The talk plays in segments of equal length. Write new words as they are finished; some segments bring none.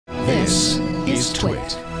This is TWiT.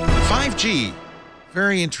 5G,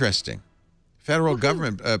 very interesting. Federal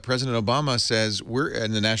government, President Obama says we're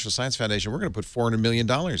in the National Science Foundation, we're going to put $400 million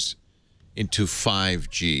into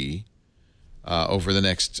 5G over the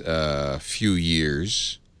next few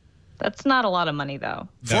years. That's not a lot of money, though.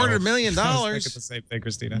 $400 million? I was thinking the same thing,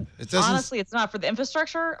 Christina. Honestly, it's not for the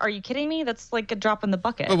infrastructure. Are you kidding me? That's like a drop in the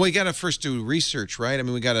bucket. But we got to first do research, right? I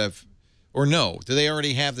mean, we got to, or no? Do they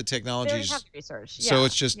already have the technologies? They already have the research. Yeah. So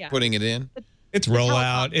it's just putting it in? It's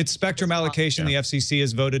rollout. It's spectrum allocation. The FCC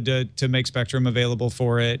has voted to make spectrum available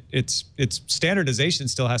for it. It's standardization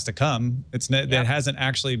still has to come. That hasn't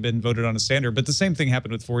actually been voted on a standard. But the same thing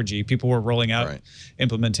happened with 4G. People were rolling out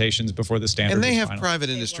implementations before the standard. And they have final. private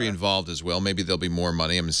industry involved as well. Maybe there'll be more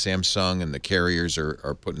money. I mean, Samsung and the carriers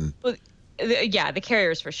are putting. Well, yeah, the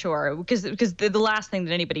carriers for sure. Because the last thing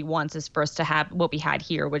that anybody wants is for us to have what we had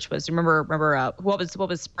here, which was remember what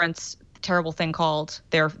was Sprint's terrible thing called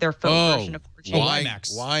their phone version of 4G.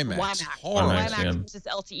 WiMAX. WiMAX was this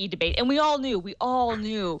LTE debate, and we all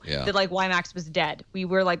knew that like WiMAX was dead. We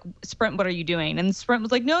were like, Sprint, what are you doing? And Sprint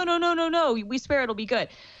was like, no, we swear it'll be good.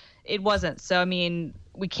 It wasn't. So I mean,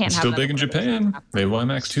 we can't it's have still big in Japan. They have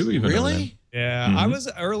WiMAX too, even. Really? Yeah, I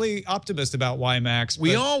was early optimist about WiMAX.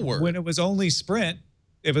 We all were. When it was only Sprint,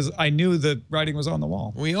 I knew the writing was on the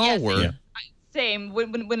wall. We all were. Yeah. Same.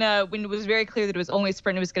 When it was very clear that it was only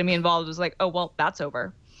Sprint who was going to be involved, it was like, oh well, that's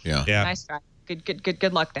over. Yeah. Nice try.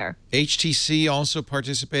 Good luck there. HTC also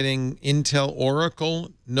participating. Intel,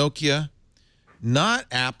 Oracle, Nokia, not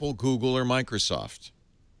Apple, Google, or Microsoft.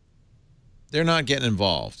 They're not getting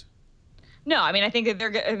involved. No, I mean, I think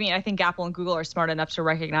that I think Apple and Google are smart enough to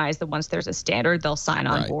recognize that once there's a standard, they'll sign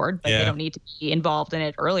on board, but they don't need to be involved in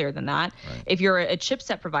it earlier than that. Right. If you're a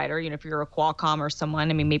chipset provider, if you're a Qualcomm or someone,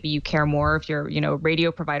 I mean, maybe you care more if you're, a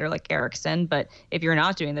radio provider like Ericsson, but if you're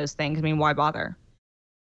not doing those things, I mean, why bother?